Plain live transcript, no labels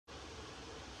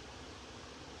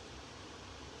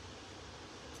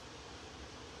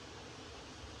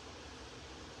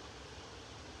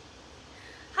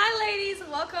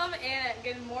welcome and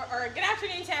good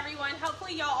afternoon to everyone.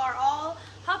 Hopefully y'all are all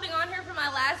hopping on here for my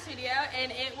last video,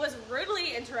 and it was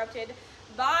rudely interrupted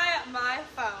by my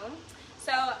phone.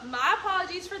 So my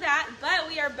apologies for that, but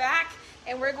we are back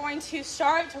and we're going to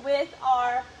start with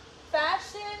our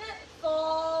fashion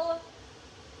fall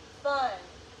fun.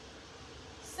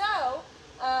 So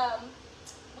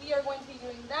we are going to be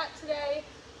doing that today.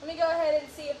 Let me go ahead and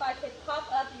see if I can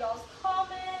pop up y'all's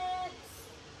comments.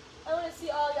 I want to see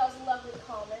all y'all's lovely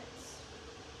comments.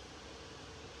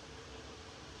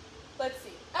 Let's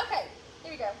see. Okay,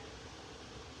 here we go.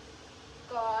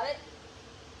 Got it.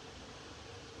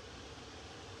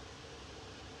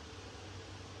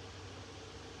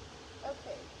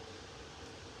 Okay.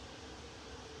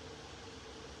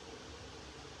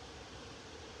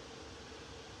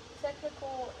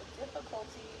 Technical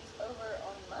difficulties over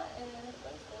on my end.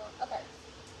 What's going on? Okay.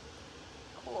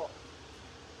 Cool.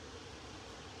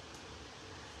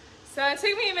 So it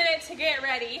took me a minute to get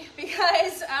ready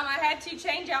because I had to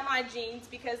change out my jeans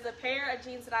because the pair of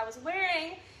jeans that I was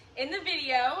wearing in the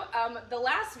video, the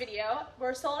last video,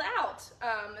 were sold out.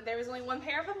 There was only one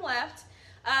pair of them left.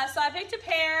 So I picked a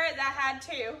pair that had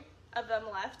two of them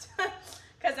left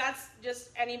because that's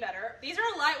just any better. These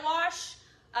are a light wash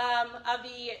of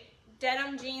the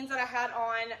denim jeans that I had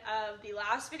on of the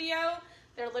last video.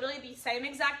 They're literally the same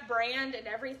exact brand and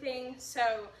everything.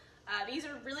 So these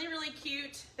are really, really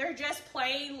cute. They're just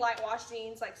plain light wash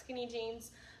jeans, like skinny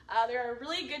jeans. They're a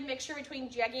really good mixture between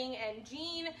jegging and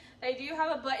jean. They do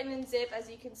have a button and zip, as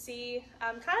you can see.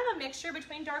 Kind of a mixture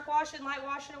between dark wash and light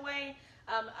wash in a way,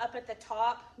 up at the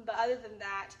top. But other than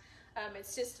that,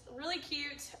 it's just really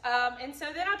cute. And so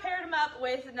then I paired them up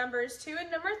with numbers 2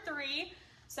 and number 3.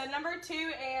 So number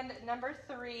 2 and number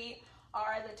 3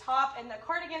 are the top and the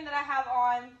cardigan that I have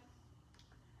on.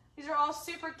 These are all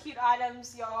super cute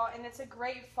items, y'all, and it's a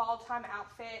great fall time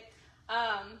outfit.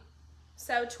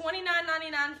 So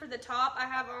 $29.99 for the top I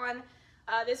have on.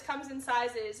 This comes in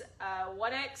sizes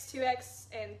 1X, 2X,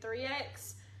 and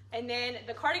 3X. And then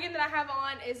the cardigan that I have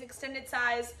on is extended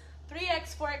size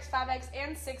 3X, 4X, 5X,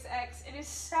 and 6X. It is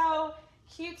so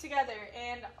cute together,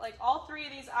 and like all three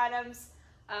of these items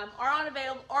are all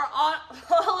available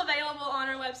on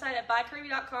our website at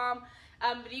buykareem.com.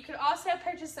 But you can also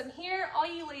purchase them here.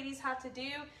 All you ladies have to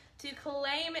do to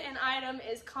claim an item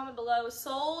is comment below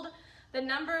sold, the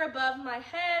number above my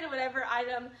head, whatever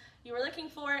item you were looking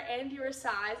for, and your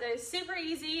size. It is super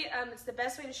easy. It's the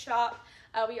best way to shop.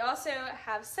 We also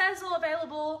have Sezzle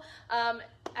available,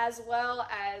 as well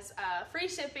as free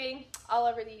shipping all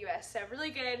over the US. So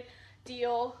really good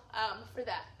deal for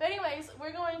that. But anyways,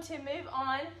 we're going to move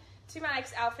on to my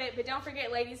next outfit, but don't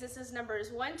forget, ladies, this is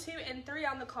numbers 1, 2, and 3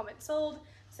 on the comment sold.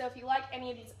 So if you like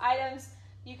any of these items,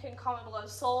 you can comment below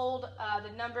sold,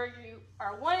 the number you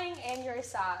are wanting, and your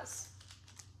size.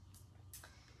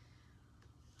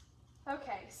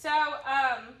 Okay, so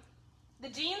the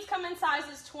jeans come in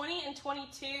sizes 20 and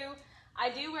 22. I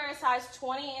do wear a size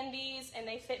 20 in these, and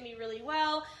they fit me really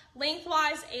well,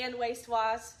 lengthwise and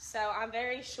waist-wise. So I'm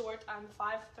very short. I'm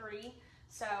 5'3",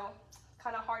 so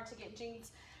kind of hard to get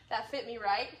jeans that fit me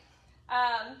right.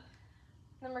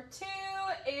 Number 2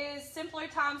 is Simpler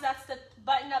Times. That's the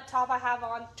button-up top I have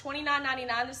on,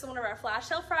 $29.99. This is one of our Flash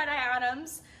Sale Friday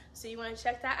items, so you want to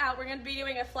check that out. We're going to be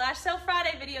doing a Flash Sale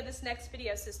Friday video this next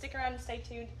video, so stick around and stay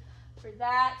tuned for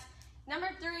that.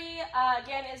 Number 3,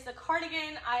 again, is the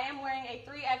cardigan. I am wearing a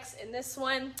 3X in this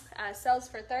one. Sells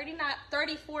for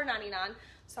 $34.99,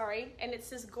 sorry, and it's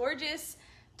this gorgeous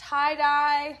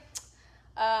tie-dye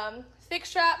thick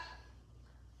strap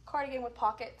cardigan with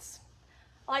pockets.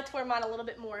 I like to wear mine a little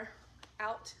bit more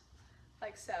out,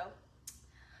 like so.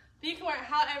 But you can wear it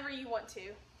however you want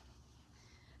to.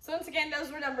 So once again,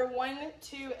 those were number 1,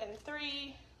 2, and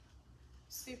 3.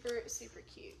 Super, super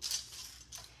cute.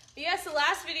 But yes, the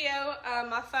last video,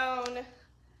 my phone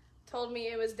told me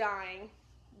it was dying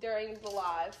during the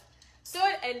live. So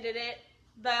it ended it,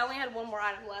 but I only had one more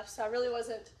item left, so I really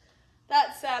wasn't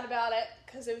that sad about it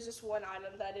because it was just one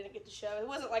item that I didn't get to show. It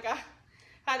wasn't like I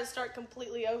had to start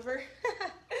completely over.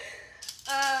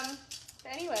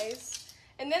 Anyways,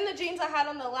 and then the jeans I had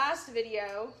on the last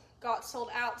video got sold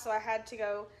out, so I had to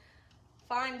go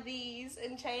find these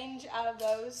and change out of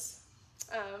those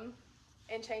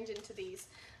and change into these.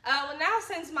 Well, now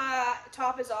since my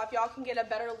top is off, y'all can get a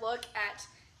better look at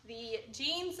the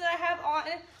jeans that I have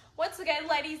on. Once again,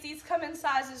 ladies, these come in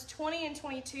sizes 20 and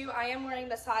 22. I am wearing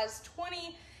the size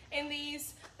 20 in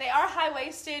these. They are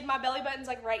high-waisted. My belly button's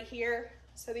like right here,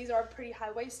 so these are pretty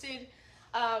high-waisted.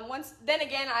 Then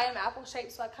again, I am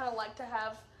apple-shaped, so I kind of like to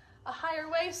have a higher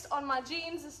waist on my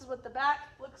jeans. This is what the back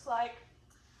looks like.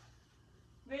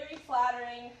 Very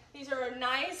flattering. These are a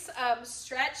nice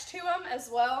stretch to them as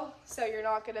well, so you're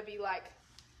not gonna be like,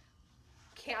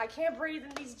 I can't breathe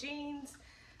in these jeans.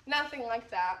 Nothing like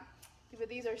that. But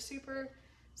these are super,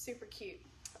 super cute.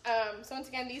 So once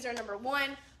again, these are number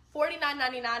one,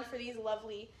 $49.99 for these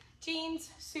lovely jeans.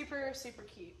 Super, super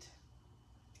cute.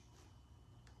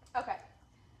 Okay.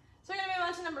 So we're gonna move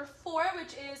on to number 4,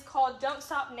 which is called Don't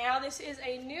Stop Now. This is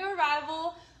a new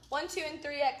arrival 1, 2, and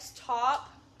 3X top.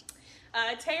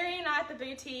 Terry and I at the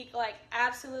boutique like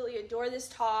absolutely adore this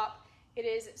top. It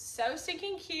is so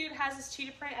stinking cute. It has this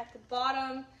cheetah print at the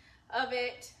bottom of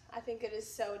it. I think it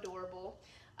is so adorable.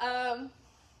 And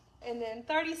then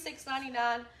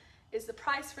 $36.99 is the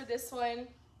price for this one.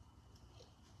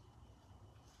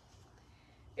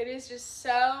 It is just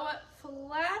so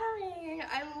flattering.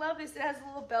 I love this. It has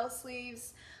little bell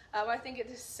sleeves. I think it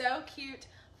is so cute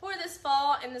for this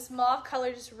fall, and this mauve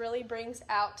color just really brings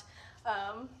out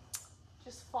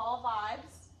just fall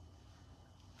vibes.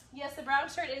 Yes, the brown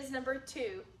shirt is number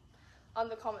 2 on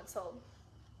the comment sold.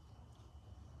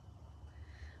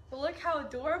 But look how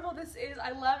adorable this is.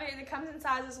 I love it. It comes in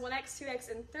sizes 1X, 2X,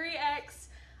 and 3X.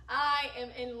 I am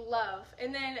in love.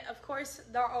 And then, of course,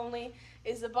 not only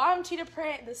is the bottom cheetah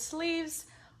print, the sleeves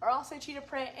are also cheetah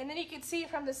print. And then you can see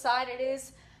from the side, it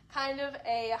is kind of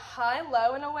a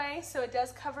high-low in a way. So it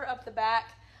does cover up the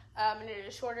back, and it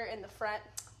is shorter in the front.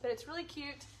 But it's really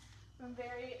cute and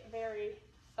very, very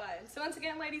fun. So once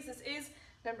again, ladies, this is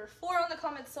number 4 on the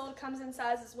comments sold. Comes in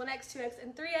sizes 1X, 2X,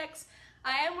 and 3X.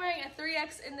 I am wearing a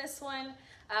 3X in this one,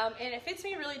 and it fits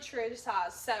me really true to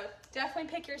size. So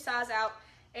definitely pick your size out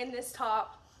in this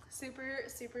top. Super,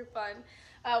 super fun.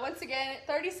 Once again,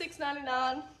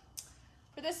 $36.99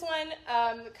 for this one.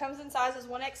 It comes in sizes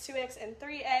 1X, 2X, and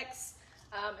 3X,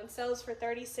 and sells for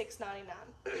 $36.99.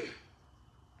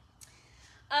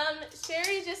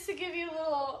 Sherry, just to give you a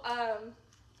little,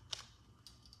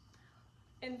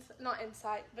 not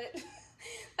insight, but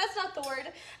that's not the word.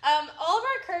 All of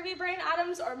our Curvy brand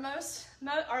items, or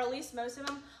at least most of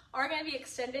them, are going to be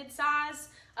extended size.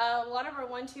 A lot of our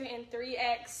 1, 2, and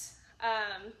 3X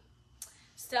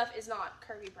stuff is not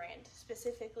Curvy brand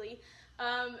specifically.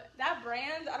 That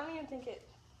brand, I don't even think it.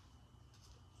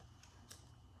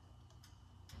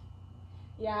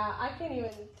 Yeah, I can't even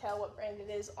tell what brand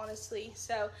it is, honestly.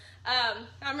 So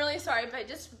I'm really sorry, but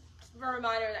just a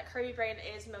reminder that Curvy brand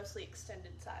is mostly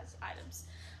extended size items.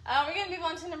 We're going to move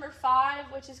on to number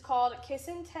 5, which is called Kiss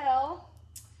and Tell.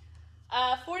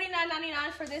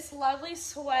 $49.99 for this lovely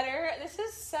sweater. This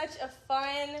is such a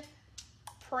fun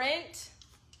print.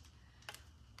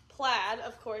 Plaid,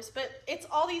 of course, but it's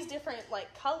all these different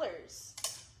like colors.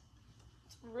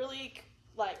 It's really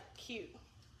like cute.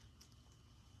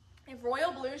 If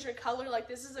royal blue is your color, like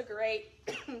this is a great,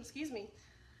 excuse me,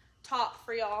 top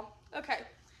for y'all. Okay,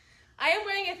 I am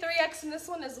wearing a 3X in this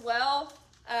one as well.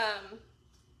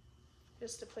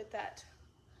 Just to put that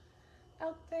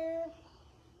out there.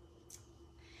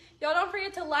 Y'all don't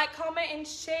forget to like, comment, and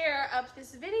share up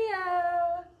this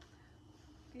video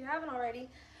if you haven't already.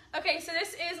 Okay, so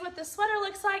this is what the sweater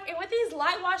looks like, and with these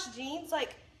light wash jeans,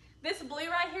 like this blue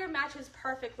right here matches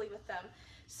perfectly with them.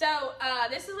 So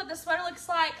this is what the sweater looks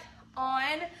like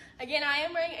on. Again, I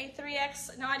am wearing a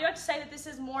 3X. Now I do have to say that this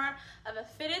is more of a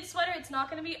fitted sweater. It's not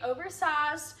going to be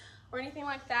oversized or anything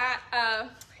like that.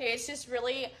 It's just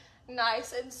really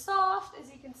nice and soft. As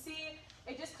you can see,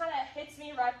 it just kind of hits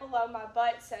me right below my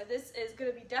butt. So this is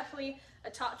going to be definitely a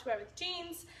top to wear with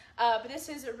jeans. But this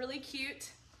is really cute.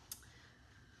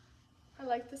 I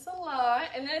like this a lot.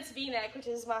 And then it's V-neck, which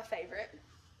is my favorite.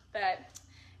 But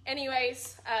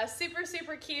anyways, super,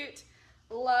 super cute.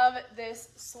 Love this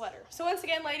sweater. So once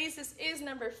again, ladies, this is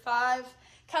number 5.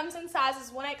 Comes in sizes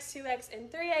 1X, 2X,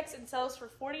 and 3X, and sells for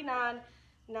 $49.99.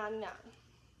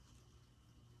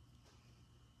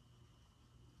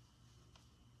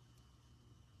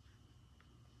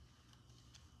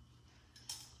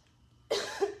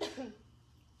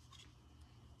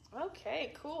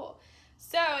 Okay, cool.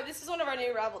 So this is one of our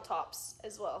new Ravel tops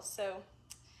as well. So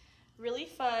really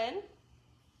fun.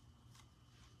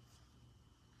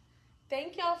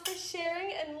 Thank y'all for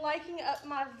sharing and liking up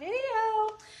my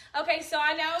video. Okay, so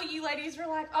I know you ladies were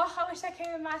like, oh, I wish I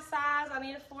came in my size. I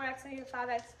need a 4X, I need a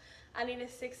 5X, I need a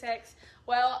 6X.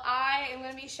 Well, I am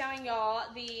going to be showing y'all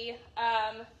the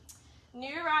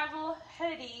new arrival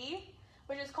hoodie,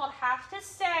 which is called Have to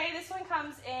Stay. This one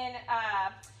comes in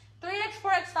 3X,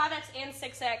 4X, 5X, and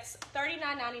 6X,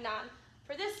 $39.99.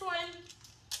 For this one,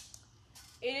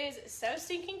 it is so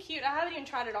stinking cute. I haven't even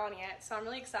tried it on yet, so I'm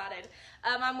really excited.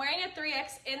 I'm wearing a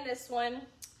 3X in this one.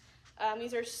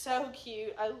 These are so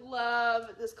cute. I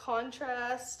love this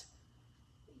contrast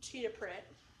cheetah print.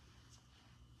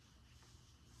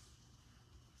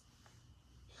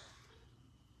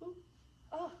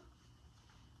 Oh.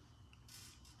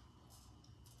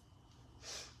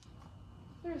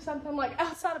 There's something like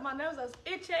outside of my nose that's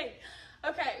itching.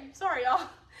 Okay, sorry y'all.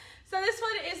 So this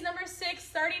one is number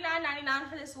 6, $39.99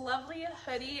 for this lovely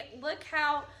hoodie. Look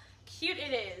how cute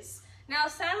it is. Now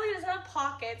sadly it doesn't have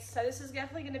pockets, so this is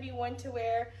definitely going to be one to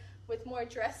wear with more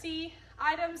dressy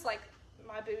items like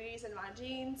my booties and my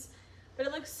jeans. But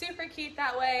it looks super cute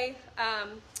that way.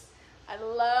 I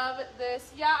love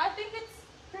this. Yeah, I think it's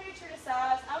pretty true to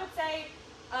size. I would say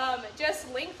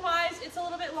just lengthwise, it's a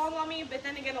little bit long on me, but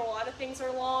then again, a lot of things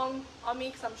are long on me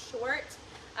because I'm short.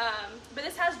 But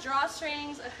this has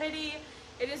drawstrings, a hoodie.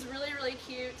 It is really, really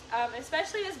cute.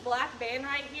 Especially this black band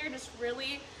right here just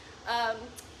really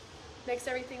makes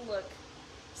everything look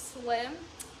slim.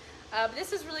 But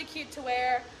this is really cute to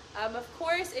wear. Of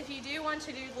course, if you do want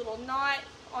to do a little knot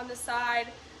on the side,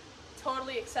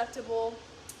 totally acceptable.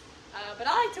 But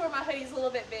I like to wear my hoodies a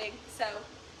little bit big, so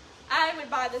I would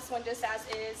buy this one just as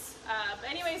is. But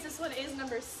anyways, this one is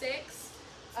number 6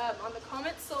 on the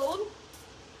comments sold.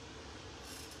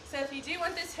 So if you do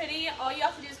want this hoodie, all you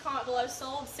have to do is comment below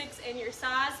sold, 6 in your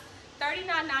size,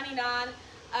 $39.99.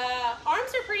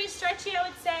 Arms are pretty stretchy, I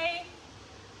would say.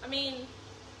 I mean,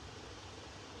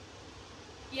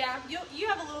 yeah, you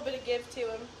have a little bit of give to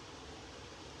them.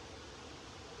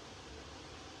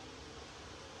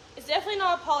 It's definitely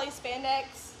not poly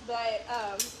spandex, but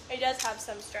it does have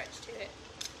some stretch to it.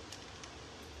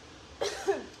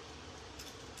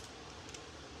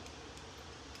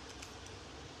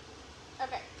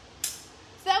 Okay,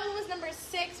 so that one was number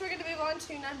 6. We're going to move on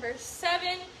to number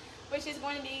 7, which is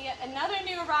going to be another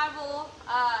new arrival,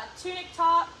 tunic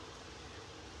top.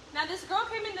 Now this girl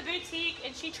came in the boutique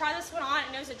and she tried this one on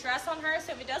and it was a dress on her,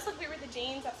 so if it does look weird with the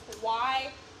jeans, that's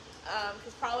why,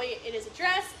 because probably it is a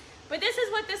dress. But this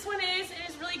is what this one is. It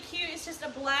is really cute. It's just a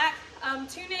black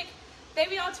tunic,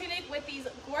 baby doll tunic with these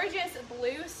gorgeous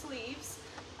blue sleeves.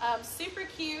 Super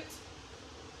cute.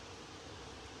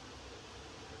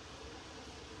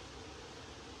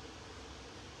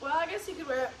 Well, I guess you could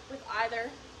wear it with either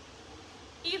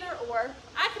or.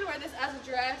 I could wear this as a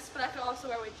dress, but I could also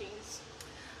wear it with jeans.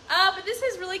 But this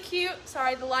is really cute.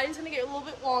 Sorry, the lighting's gonna get a little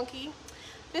bit wonky.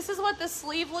 This is what the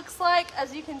sleeve looks like.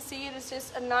 As you can see, it is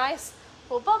just a nice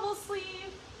little bubble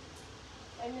sleeve.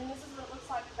 And then this is what it looks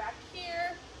like back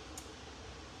here.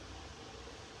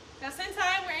 Now since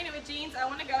I'm wearing it with jeans, I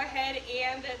want to go ahead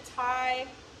and tie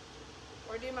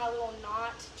or do my little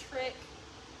knot trick.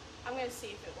 I'm going to see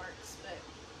if it works, but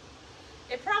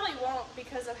it probably won't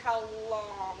because of how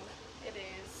long it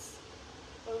is.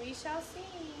 But we shall see.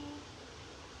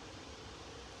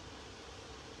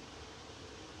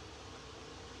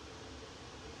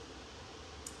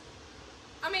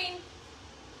 I mean,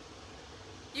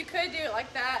 you could do it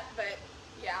like that, but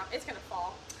yeah, it's gonna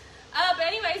fall. But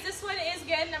anyways, this one is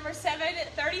good, number 7,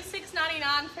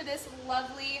 $36.99 for this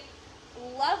lovely,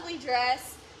 lovely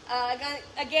dress.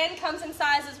 Again, comes in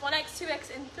sizes 1X,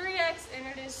 2X, and 3X, and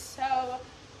it is so,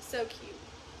 so cute.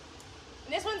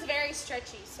 And this one's very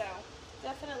stretchy, so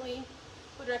definitely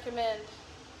would recommend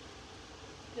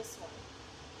this one.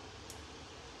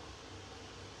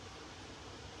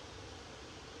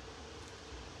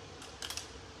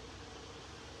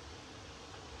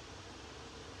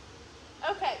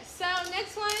 Okay, so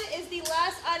next one is the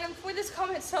last item for this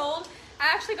comment sold. I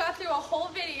actually got through a whole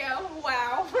video.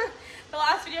 Wow. The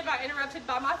last video got interrupted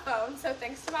by my phone, so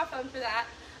thanks to my phone for that.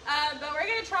 But we're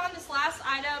going to try on this last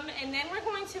item, and then we're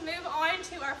going to move on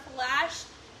to our Flash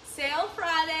Sale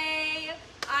Friday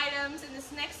items in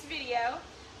this next video.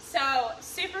 So,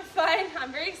 super fun.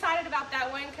 I'm very excited about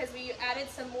that one because we added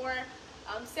some more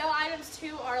sale items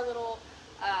to our little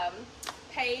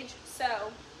page.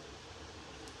 So,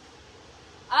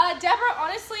 Deborah,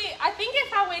 honestly, I think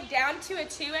if I went down to a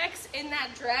 2X in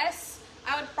that dress,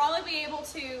 I would probably be able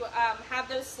to have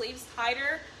those sleeves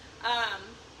tighter.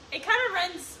 It kind of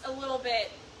runs a little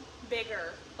bit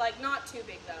bigger, like not too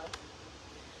big though.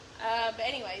 But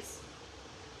anyways,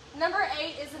 number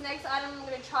 8 is the next item I'm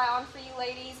going to try on for you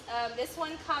ladies. This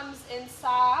one comes in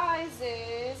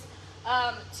sizes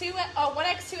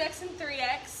 1X, 2X, and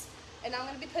 3X. And I'm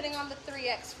going to be putting on the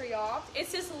 3X for y'all.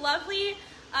 It's this lovely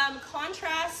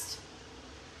contrast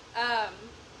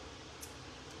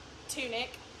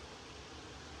tunic.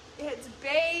 It's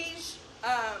beige,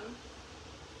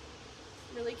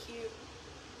 really cute.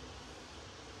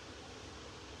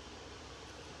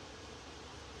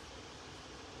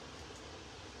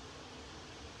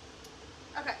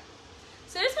 Okay,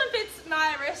 so this one fits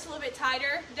my wrist a little bit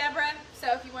tighter, Deborah,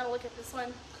 so if you want to look at this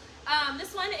one.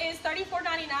 This one is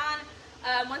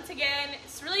 $34.99. Once again,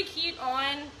 it's really cute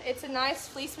on. It's a nice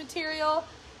fleece material.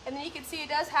 And then you can see it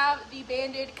does have the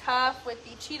banded cuff with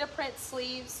the cheetah print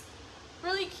sleeves.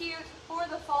 Really cute for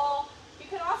the fall. You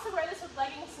can also wear this with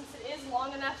leggings since it is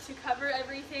long enough to cover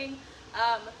everything.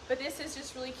 But this is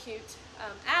just really cute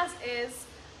as is.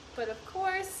 But of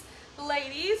course,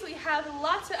 ladies, we have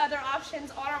lots of other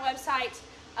options on our website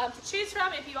to choose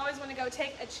from. If you always want to go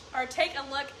take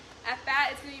a look at that,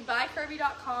 it's going to be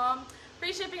buycurvy.com.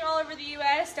 Free shipping all over the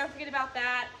US. Don't forget about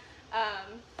that.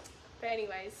 But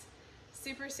anyways,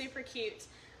 super, super cute.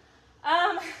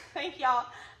 Thank y'all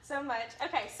so much.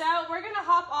 Okay, so we're gonna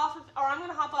hop off, I'm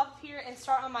gonna hop off of here and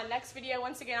start on my next video.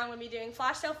 Once again, I'm gonna be doing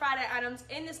Flash Sale Friday items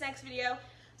in this next video.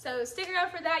 So stick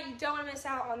around for that. You don't wanna miss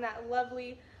out on that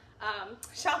lovely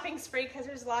shopping spree because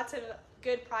there's lots of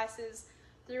good prices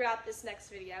throughout this next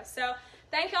video. So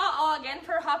thank y'all all again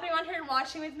for hopping on here and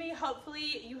watching with me.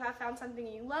 Hopefully you have found something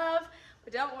you love.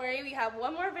 But don't worry, we have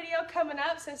one more video coming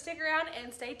up, so stick around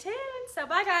and stay tuned. So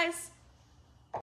bye guys.